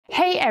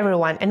Hey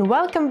everyone, and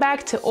welcome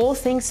back to All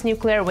Things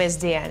Nuclear with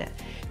Diana.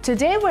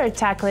 Today we're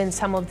tackling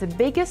some of the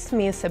biggest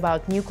myths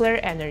about nuclear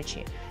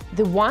energy,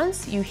 the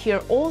ones you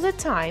hear all the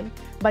time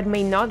but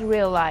may not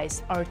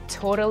realize are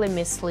totally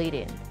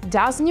misleading.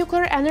 Does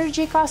nuclear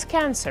energy cause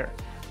cancer?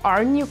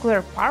 Are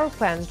nuclear power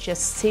plants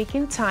just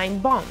ticking time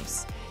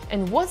bombs?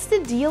 And what's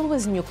the deal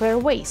with nuclear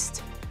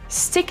waste?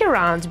 Stick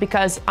around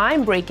because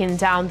I'm breaking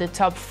down the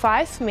top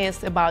 5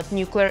 myths about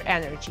nuclear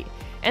energy.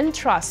 And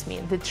trust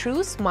me, the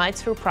truth might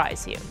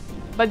surprise you.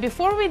 But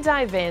before we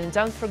dive in,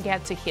 don't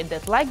forget to hit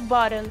that like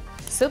button,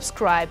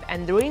 subscribe,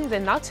 and ring the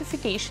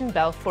notification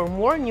bell for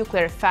more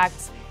nuclear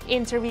facts,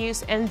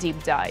 interviews, and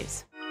deep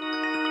dives.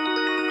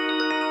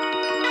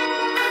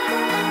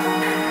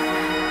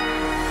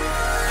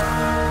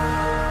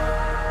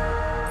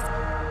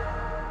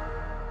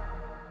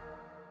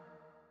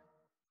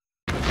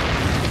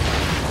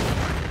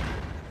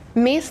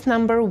 Myth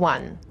number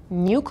 1.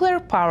 Nuclear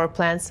power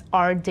plants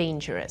are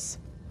dangerous.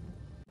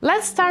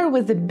 Let's start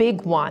with the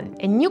big one.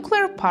 A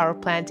nuclear power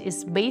plant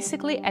is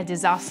basically a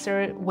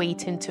disaster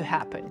waiting to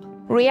happen.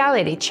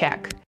 Reality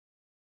check.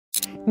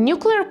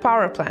 Nuclear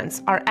power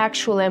plants are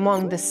actually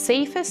among the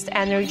safest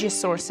energy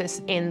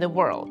sources in the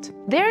world.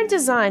 They're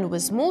designed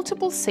with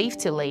multiple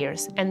safety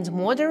layers, and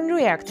modern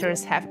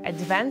reactors have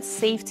advanced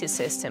safety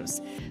systems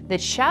that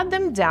shut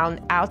them down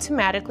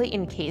automatically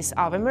in case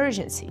of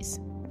emergencies.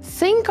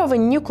 Think of a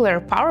nuclear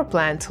power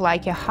plant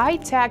like a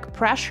high-tech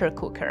pressure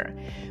cooker,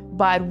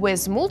 but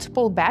with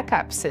multiple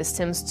backup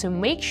systems to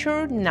make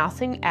sure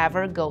nothing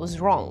ever goes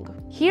wrong.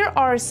 Here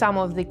are some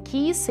of the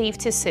key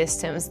safety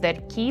systems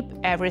that keep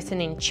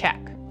everything in check.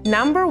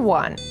 Number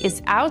 1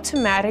 is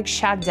automatic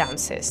shutdown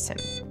system,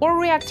 or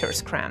reactor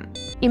scram.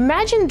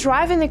 Imagine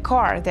driving a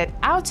car that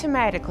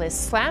automatically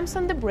slams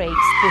on the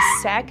brakes the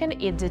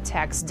second it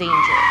detects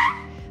danger.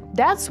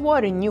 That's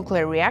what a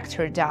nuclear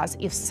reactor does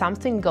if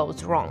something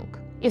goes wrong.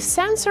 If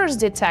sensors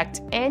detect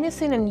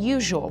anything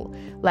unusual,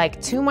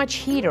 like too much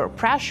heat or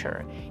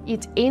pressure,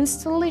 it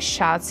instantly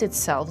shuts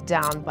itself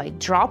down by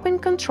dropping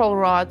control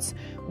rods,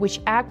 which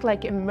act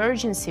like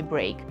emergency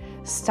brake,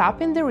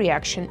 stopping the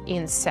reaction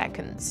in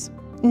seconds.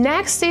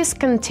 Next is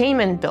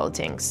containment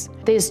buildings,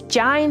 this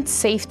giant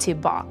safety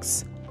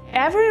box.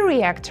 Every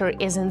reactor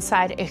is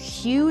inside a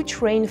huge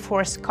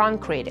reinforced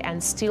concrete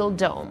and steel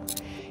dome.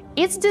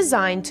 It's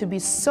designed to be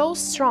so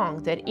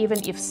strong that even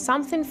if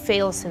something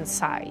fails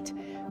inside,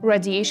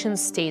 radiation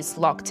stays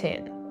locked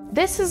in.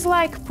 This is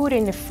like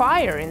putting a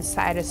fire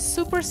inside a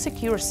super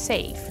secure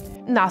safe.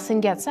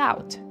 Nothing gets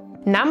out.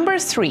 Number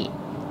 3.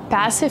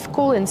 Passive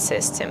cooling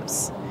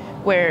systems,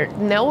 where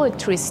no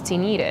electricity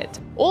needed.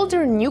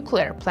 Older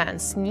nuclear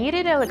plants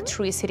needed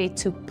electricity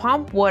to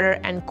pump water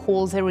and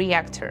cool the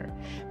reactor,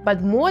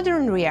 but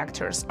modern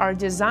reactors are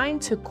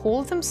designed to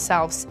cool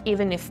themselves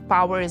even if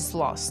power is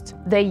lost.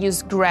 They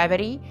use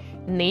gravity,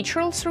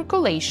 natural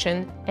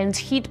circulation, and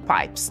heat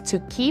pipes to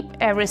keep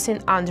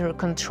everything under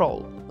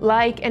control,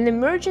 like an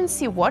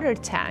emergency water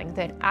tank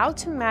that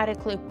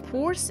automatically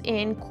pours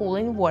in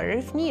cooling water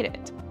if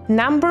needed.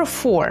 Number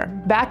 4.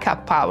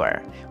 Backup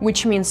power,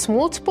 which means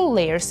multiple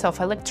layers of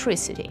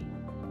electricity.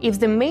 If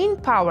the main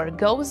power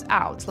goes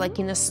out, like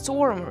in a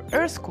storm or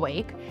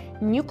earthquake,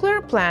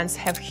 nuclear plants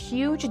have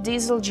huge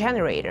diesel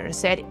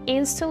generators that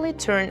instantly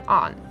turn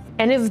on.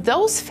 And if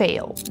those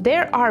fail,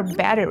 there are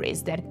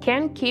batteries that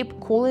can keep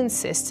cooling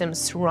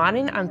systems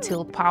running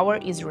until power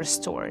is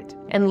restored.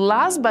 And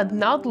last but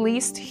not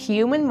least,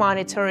 human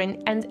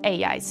monitoring and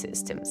AI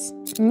systems.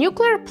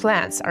 Nuclear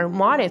plants are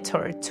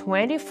monitored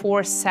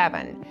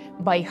 24/7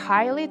 by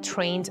highly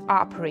trained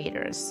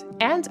operators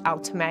and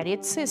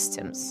automated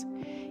systems.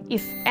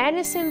 If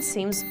anything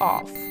seems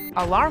off,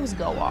 alarms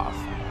go off,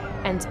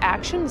 and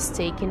action is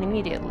taken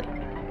immediately.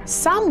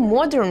 Some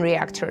modern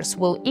reactors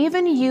will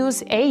even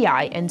use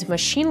AI and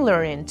machine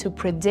learning to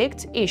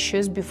predict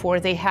issues before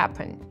they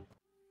happen.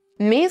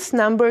 Myth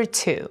number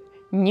 2.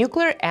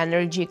 Nuclear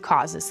energy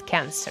causes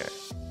cancer.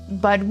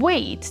 But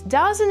wait,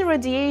 doesn't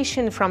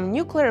radiation from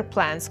nuclear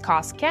plants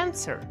cause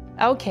cancer?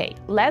 Okay,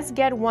 let's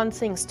get one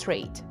thing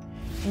straight.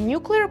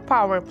 Nuclear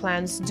power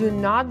plants do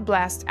not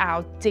blast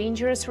out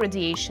dangerous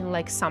radiation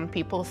like some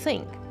people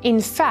think.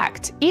 In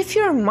fact, if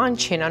you're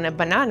munching on a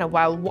banana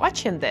while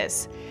watching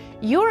this,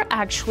 you're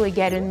actually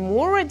getting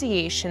more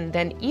radiation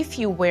than if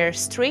you were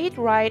straight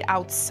right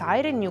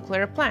outside a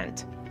nuclear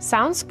plant.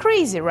 Sounds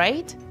crazy,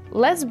 right?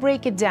 Let's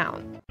break it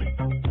down.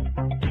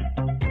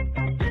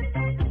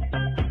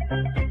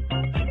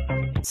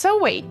 So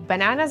wait,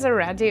 bananas are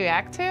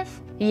radioactive?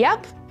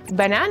 Yep,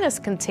 bananas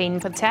contain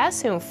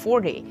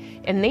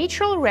potassium-40, a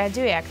natural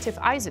radioactive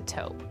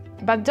isotope.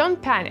 But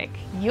don't panic,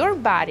 your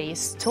body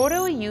is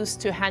totally used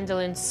to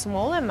handling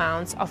small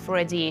amounts of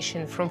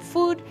radiation from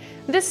food,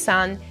 the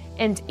sun,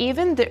 and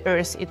even the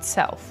Earth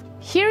itself.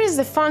 Here is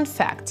the fun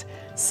fact.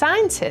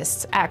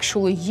 Scientists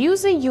actually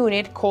use a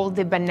unit called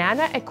the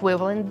banana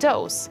equivalent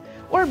dose,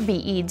 or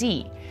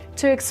BED,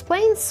 to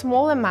explain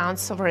small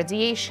amounts of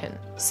radiation.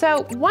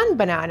 So, one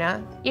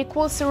banana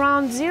equals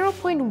around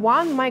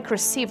 0.1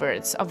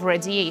 microsieverts of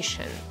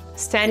radiation.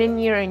 Standing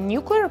near a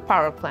nuclear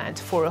power plant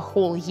for a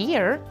whole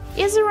year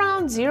is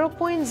around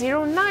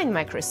 0.09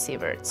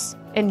 microsieverts.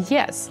 And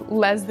yes,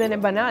 less than a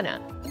banana.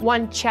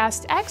 One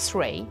chest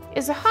X-ray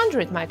is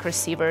 100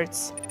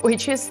 microsieverts,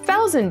 which is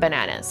 1,000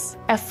 bananas.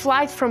 A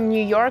flight from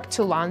New York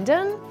to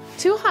London,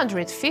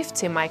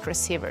 250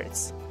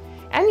 microsieverts.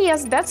 And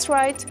yes, that's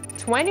right,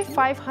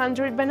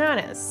 2,500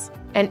 bananas.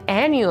 An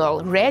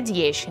annual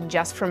radiation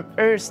just from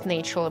Earth's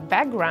natural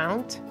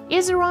background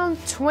is around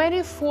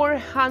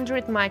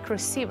 2,400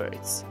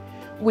 microsieverts,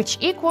 which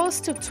equals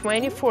to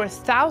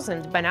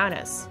 24,000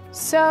 bananas.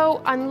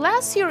 So,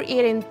 unless you're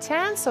eating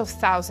tens of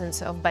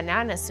thousands of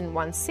bananas in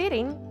one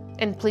sitting,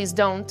 and please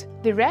don't,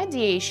 the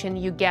radiation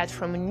you get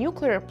from a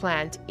nuclear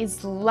plant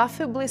is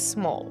laughably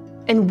small.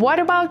 And what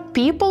about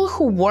people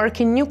who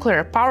work in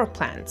nuclear power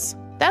plants?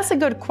 That's a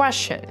good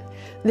question.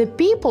 The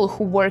people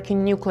who work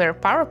in nuclear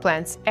power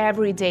plants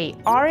every day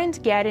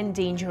aren't getting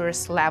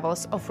dangerous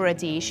levels of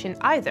radiation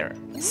either.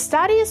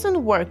 Studies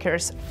on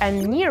workers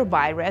and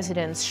nearby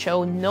residents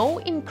show no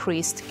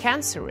increased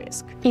cancer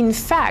risk. In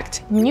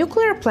fact,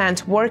 nuclear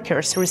plant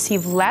workers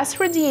receive less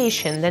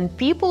radiation than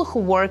people who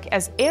work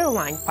as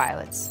airline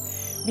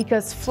pilots,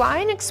 because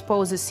flying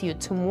exposes you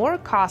to more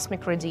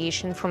cosmic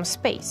radiation from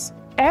space.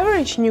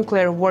 Average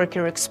nuclear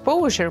worker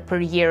exposure per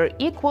year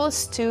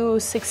equals to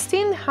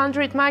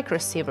 1,600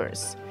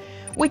 microsieverts,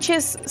 which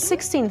is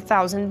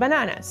 16,000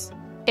 bananas.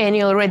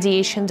 Annual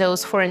radiation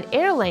dose for an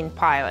airline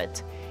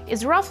pilot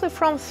is roughly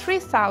from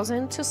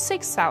 3,000 to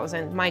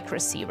 6,000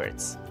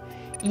 microsieverts.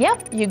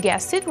 Yep, you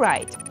guessed it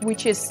right,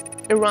 which is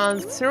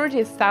around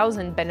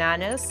 30,000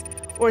 bananas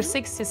or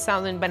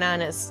 60,000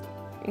 bananas.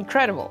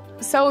 Incredible.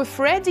 So if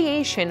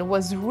radiation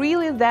was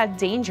really that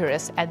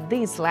dangerous at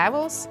these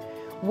levels,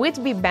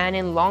 we'd be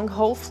banning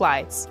long-haul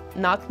flights,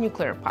 not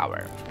nuclear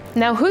power.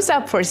 Now who's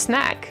up for a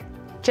snack?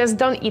 Just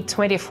don't eat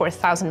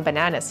 24,000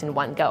 bananas in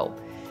one go.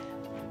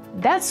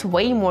 That's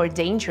way more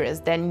dangerous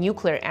than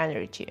nuclear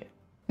energy.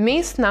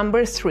 Myth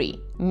number 3.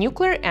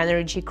 Nuclear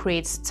energy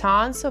creates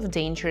tons of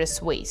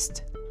dangerous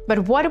waste.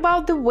 But what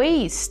about the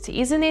waste?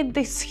 Isn't it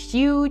this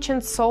huge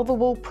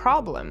unsolvable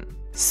problem?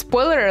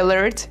 Spoiler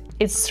alert,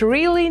 it's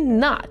really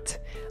not.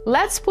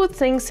 Let's put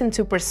things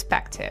into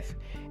perspective.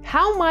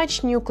 How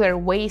much nuclear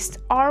waste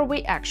are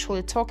we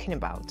actually talking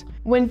about?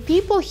 When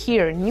people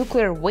hear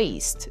nuclear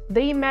waste,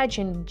 they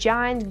imagine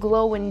giant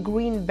glowing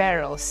green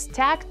barrels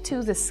stacked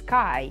to the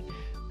sky,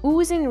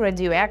 oozing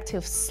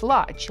radioactive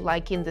sludge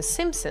like in The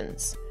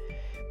Simpsons.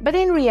 But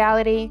in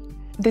reality,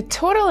 the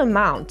total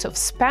amount of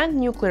spent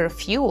nuclear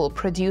fuel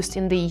produced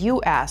in the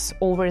US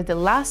over the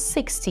last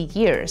 60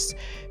 years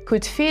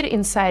could fit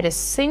inside a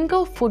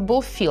single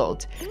football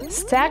field,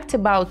 stacked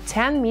about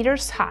 10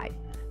 meters high.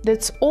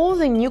 That's all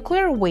the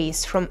nuclear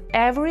waste from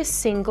every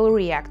single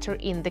reactor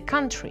in the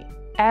country,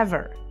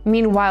 ever.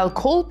 Meanwhile,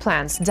 coal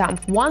plants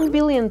dump 1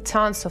 billion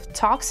tons of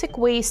toxic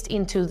waste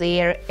into the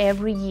air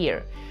every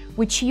year,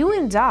 which you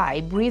and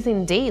I breathe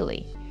in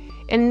daily.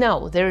 And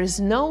no, there is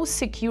no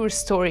secure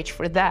storage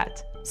for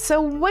that. So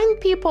when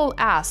people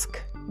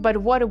ask, but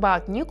what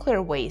about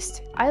nuclear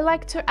waste? I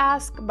like to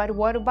ask, but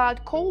what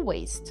about coal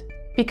waste?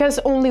 Because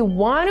only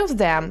one of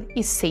them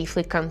is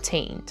safely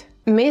contained.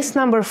 Myth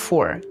number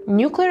 4.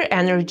 Nuclear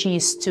energy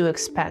is too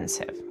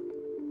expensive.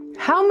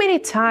 How many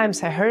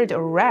times I heard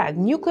or read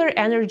nuclear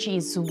energy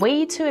is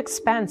way too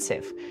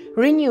expensive,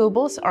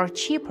 renewables are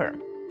cheaper.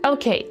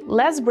 Okay,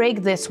 let's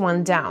break this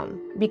one down,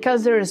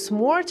 because there is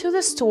more to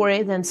the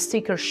story than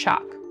sticker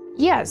shock.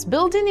 Yes,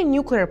 building a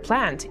nuclear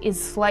plant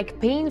is like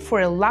paying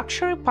for a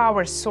luxury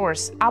power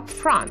source up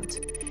front,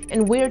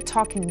 and we're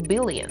talking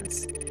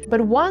billions. But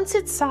once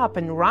it's up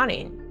and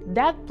running,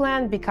 that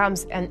plant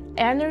becomes an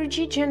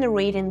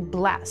energy-generating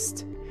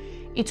blast.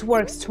 It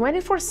works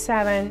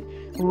 24/7,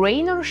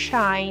 rain or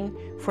shine,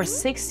 for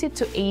 60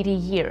 to 80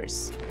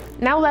 years.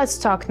 Now let's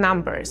talk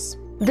numbers.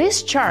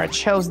 This chart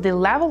shows the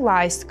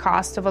levelized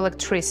cost of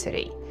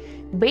electricity.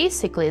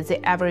 Basically,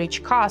 the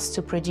average cost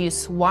to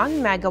produce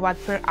 1 megawatt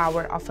per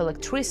hour of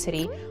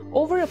electricity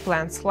over a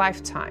plant's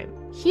lifetime.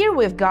 Here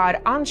we've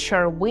got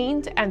onshore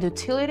wind and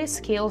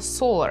utility-scale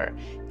solar,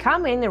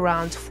 coming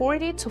around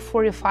 $40 to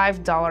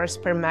 $45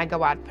 per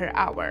megawatt per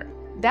hour.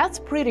 That's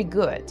pretty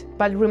good,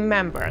 but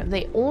remember,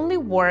 they only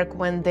work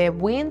when the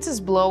wind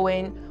is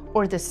blowing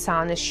or the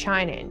sun is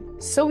shining,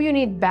 so you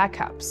need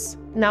backups.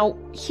 Now,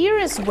 here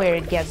is where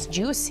it gets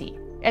juicy: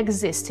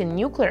 existing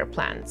nuclear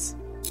plants.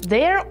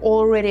 They're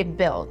already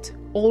built,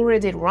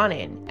 already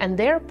running, and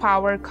their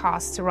power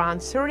costs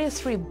around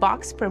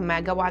 $33 per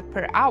megawatt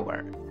per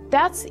hour.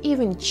 That's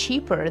even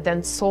cheaper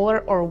than solar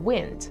or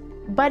wind.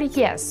 But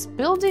yes,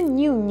 building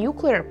new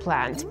nuclear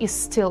plant is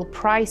still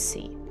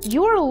pricey.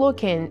 You're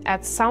looking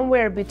at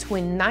somewhere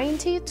between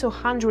 $90 to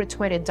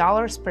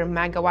 $120 per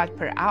megawatt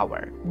per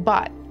hour.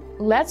 But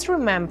let's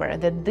remember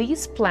that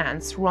these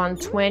plants run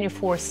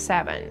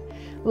 24/7,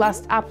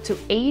 last up to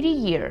 80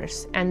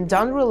 years, and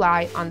don't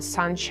rely on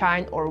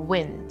sunshine or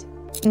wind.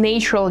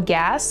 Natural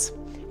gas?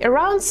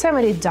 Around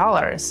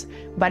 $70,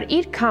 but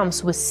it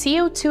comes with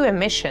CO2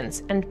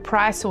 emissions and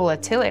price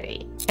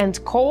volatility.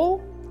 And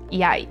coal?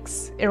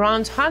 Yikes,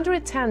 around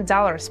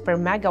 $110 per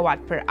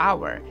megawatt per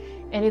hour,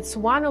 and it's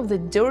one of the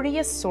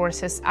dirtiest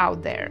sources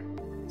out there.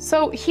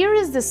 So here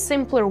is the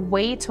simpler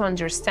way to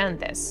understand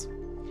this.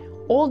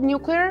 Old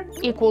nuclear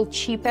equal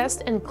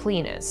cheapest and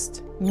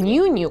cleanest.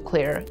 New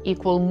nuclear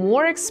equal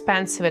more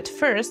expensive at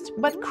first,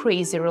 but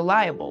crazy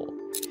reliable.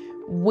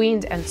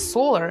 Wind and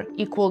solar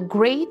equal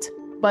great,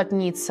 but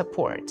need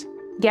support.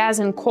 Gas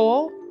and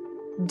coal,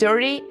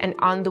 dirty and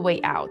on the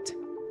way out.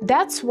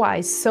 That's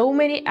why so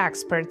many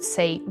experts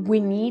say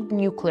we need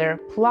nuclear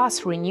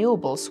plus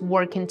renewables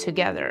working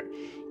together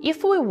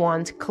if we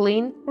want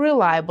clean,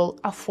 reliable,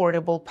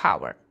 affordable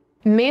power.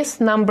 Myth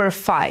number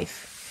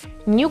 5.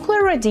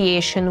 Nuclear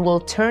radiation will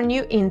turn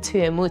you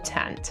into a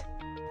mutant.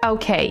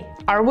 Okay,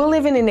 are we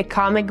living in a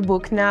comic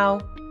book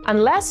now?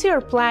 Unless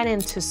you're planning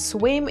to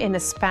swim in a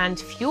spent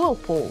fuel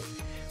pool,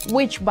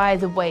 which, by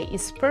the way,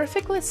 is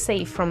perfectly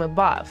safe from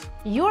above,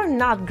 you're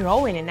not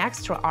growing an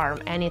extra arm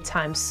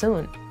anytime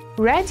soon.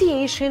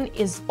 Radiation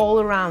is all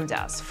around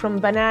us, from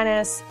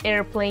bananas,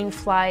 airplane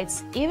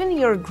flights, even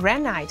your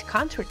granite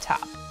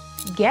countertop.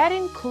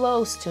 Getting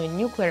close to a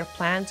nuclear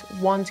plant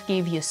won't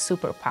give you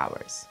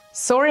superpowers.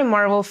 Sorry,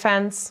 Marvel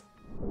fans.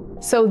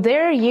 So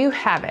there you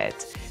have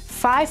it.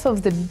 5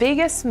 of the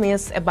biggest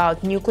myths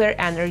about nuclear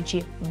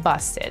energy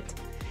busted.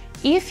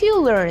 If you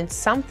learned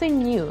something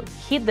new,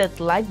 hit that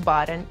like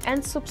button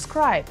and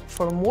subscribe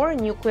for more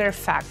nuclear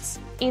facts,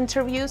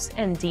 interviews,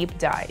 and deep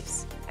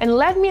dives. And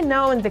let me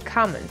know in the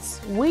comments,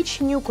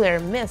 which nuclear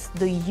myth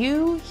do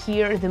you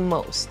hear the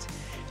most?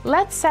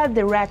 Let's set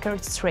the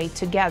record straight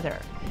together.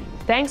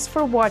 Thanks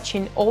for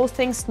watching All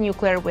Things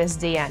Nuclear with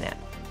Diana.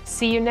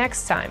 See you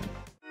next time!